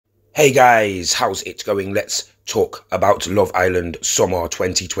Hey guys, how's it going? Let's talk about Love Island Summer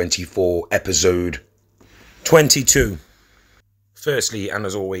 2024 episode 22. Firstly, and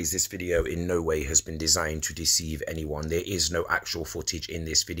as always, this video in no way has been designed to deceive anyone. There is no actual footage in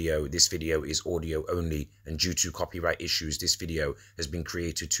this video. This video is audio only, and due to copyright issues, this video has been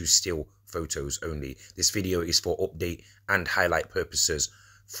created to still photos only. This video is for update and highlight purposes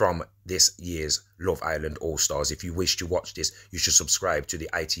from this year's Love Island All-Stars. If you wish to watch this, you should subscribe to the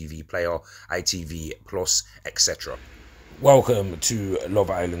ITV Player, ITV Plus, etc. Welcome to Love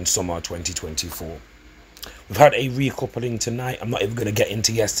Island Summer 2024. We've had a recoupling tonight. I'm not even going to get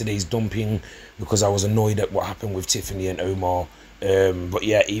into yesterday's dumping because I was annoyed at what happened with Tiffany and Omar. But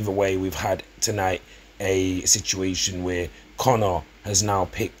yeah, either way, we've had tonight a situation where Connor has now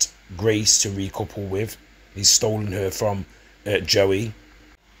picked Grace to recouple with. He's stolen her from Joey.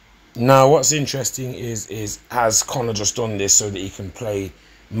 Now, what's interesting is has Connor just done this so that he can play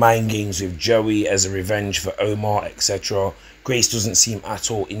mind games with Joey as a revenge for Omar, etc. Grace doesn't seem at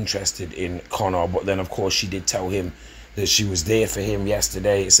all interested in Connor, but then of course she did tell him that she was there for him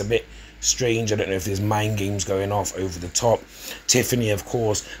yesterday. It's a bit strange. I don't know if there's mind games going off over the top. Tiffany, of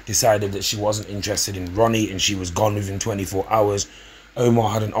course, decided that she wasn't interested in Ronnie and she was gone within 24 hours. Omar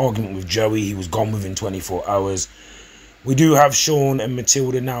had an argument with Joey. He was gone within 24 hours. We do have Sean and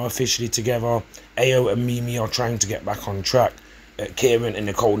Matilda now officially together. Ayo and Mimi are trying to get back on track. Kieran and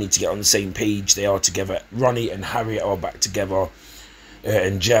Nicole need to get on the same page. They are together. Ronnie and Harriet are back together.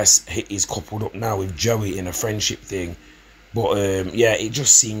 And Jess is coupled up now with Joey in a friendship thing. But yeah, it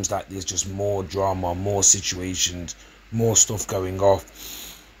just seems like there's just more drama, more situations, more stuff going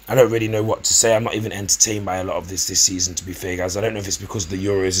off. I don't really know what to say. I'm not even entertained by a lot of this season, to be fair, guys. I don't know if it's because the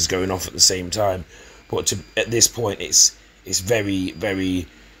Euros is going off at the same time. But at this point, it's very, very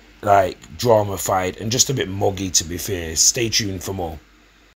like drama-fied and just a bit muggy, to be fair. Stay tuned for more.